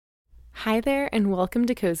Hi there and welcome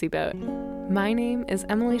to Cozy Boat. My name is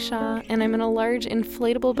Emily Shaw and I'm in a large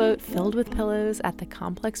inflatable boat filled with pillows at the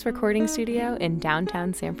Complex Recording Studio in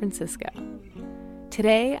downtown San Francisco.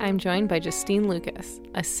 Today I'm joined by Justine Lucas,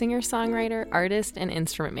 a singer-songwriter, artist, and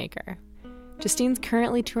instrument maker. Justine's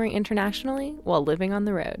currently touring internationally while living on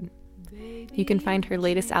the road. You can find her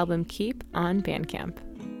latest album, Keep, on Bandcamp.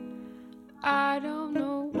 I don't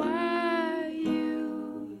know why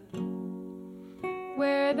you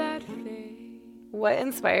wear that face. What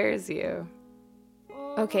inspires you?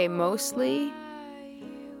 Okay, mostly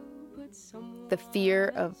the fear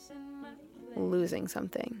of losing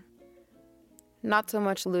something. Not so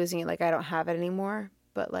much losing it like I don't have it anymore,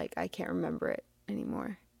 but like I can't remember it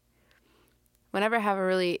anymore. Whenever I have a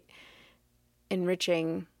really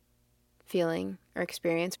enriching feeling or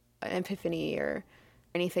experience, an epiphany or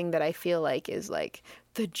anything that I feel like is like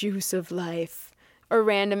the juice of life, or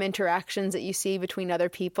random interactions that you see between other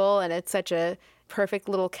people, and it's such a perfect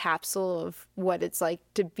little capsule of what it's like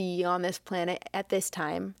to be on this planet at this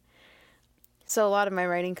time. So a lot of my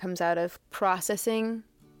writing comes out of processing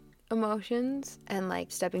emotions and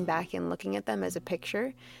like stepping back and looking at them as a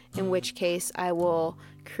picture, in which case I will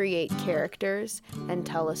create characters and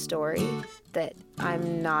tell a story that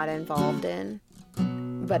I'm not involved in,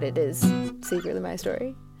 but it is secretly my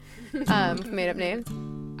story. Made up names.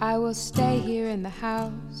 I will stay here in the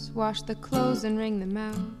house, wash the clothes and wring them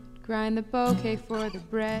out, grind the bouquet for the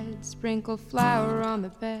bread, sprinkle flour on the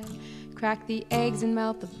bed, crack the eggs and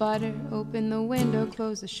melt the butter, open the window,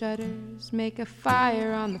 close the shutters, make a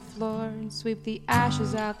fire on the floor and sweep the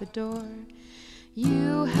ashes out the door.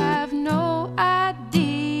 You have no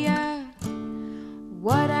idea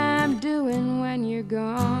what I'm doing when you're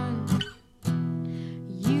gone.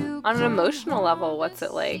 On an emotional level, what's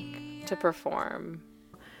it like to perform?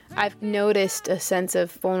 I've noticed a sense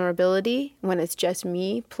of vulnerability when it's just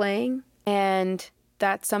me playing, and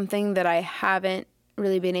that's something that I haven't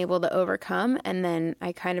really been able to overcome, and then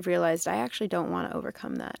I kind of realized I actually don't want to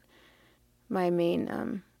overcome that. My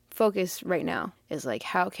main focus right now is like,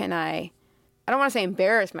 how can I don't want to say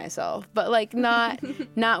embarrass myself, but like not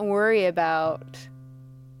worry about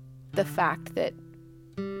the fact that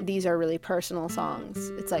these are really personal songs.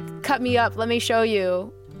 It's like, cut me up, let me show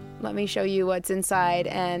you what's inside,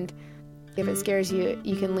 and if it scares you,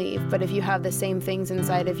 you can leave. But if you have the same things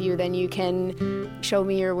inside of you, then you can show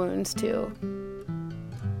me your wounds too.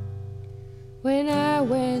 When I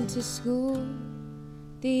went to school,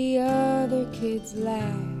 the other kids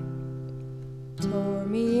laughed, tore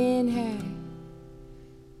me in half.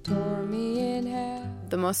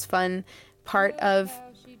 The most fun part of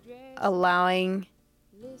allowing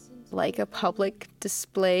like a public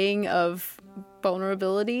displaying of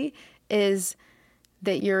vulnerability is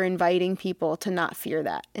that you're inviting people to not fear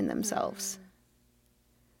that in themselves.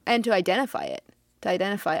 And to identify it.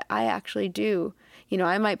 I actually do. You know,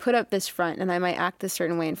 I might put up this front and I might act a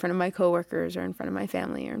certain way in front of my coworkers or in front of my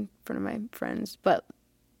family or in front of my friends, but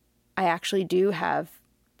I actually do have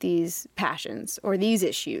these passions or these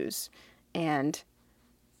issues, and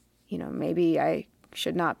you know, maybe I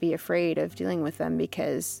should not be afraid of dealing with them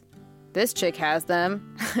because this chick has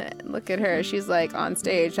them. Look at her. She's like on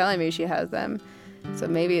stage telling me she has them. So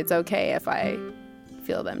maybe it's okay if I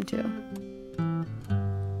feel them too.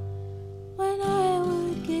 When I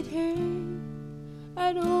would get hurt,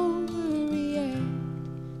 I'd overreact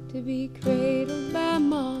to be cradled by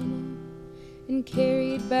mama and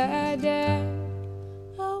carried by dad.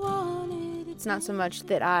 It's not so much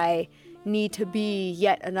that I need to be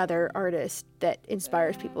yet another artist that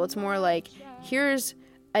inspires people. It's more like, here's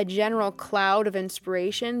a general cloud of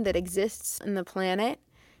inspiration that exists in the planet,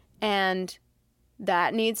 and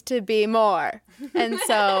that needs to be more. And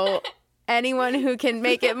so anyone who can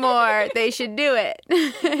make it more, they should do it.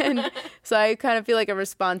 And so I kind of feel like a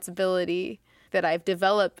responsibility that I've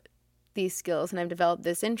developed these skills and I've developed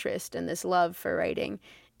this interest and this love for writing.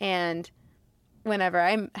 And whenever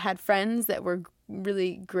I had friends that were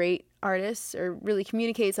really great artists or really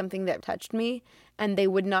communicate something that touched me and they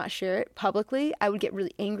would not share it publicly, I would get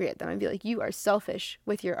really angry at them. I'd be like, you are selfish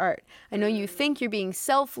with your art. I know you think you're being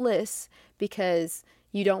selfless because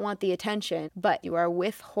you don't want the attention, but you are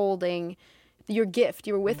withholding your gift.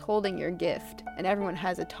 You're withholding your gift, and everyone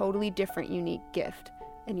has a totally different, unique gift.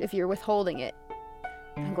 And if you're withholding it,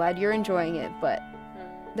 I'm glad you're enjoying it, but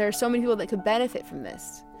there are so many people that could benefit from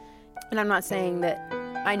this. And I'm not saying that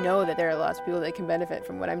I know that there are lots of people that can benefit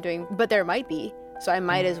from what I'm doing, but there might be. So I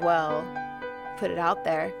might as well put it out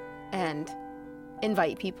there and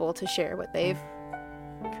invite people to share what they've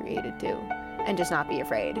created too, and just not be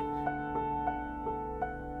afraid.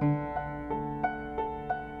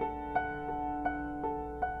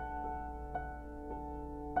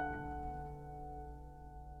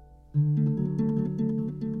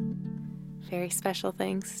 Very special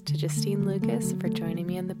thanks to Justine Lucas for joining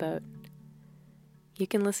me on the boat. You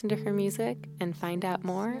can listen to her music and find out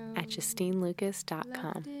more at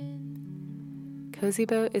JustineLucas.com. Cozy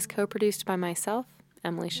Boat is co-produced by myself,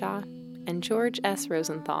 Emily Shaw, and George S.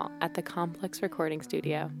 Rosenthal at the Complex Recording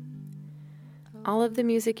Studio. All of the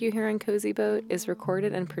music you hear on Cozy Boat is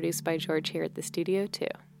recorded and produced by George here at the studio, too.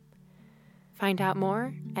 Find out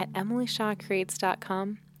more at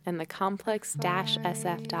emilyshawcreates.com and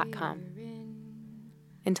thecomplex-sf.com.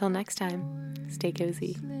 Until next time, stay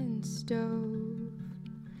cozy. Stove,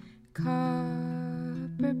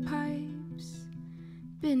 copper pipes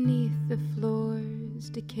beneath the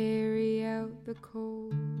floors to carry out the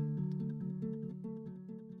cold.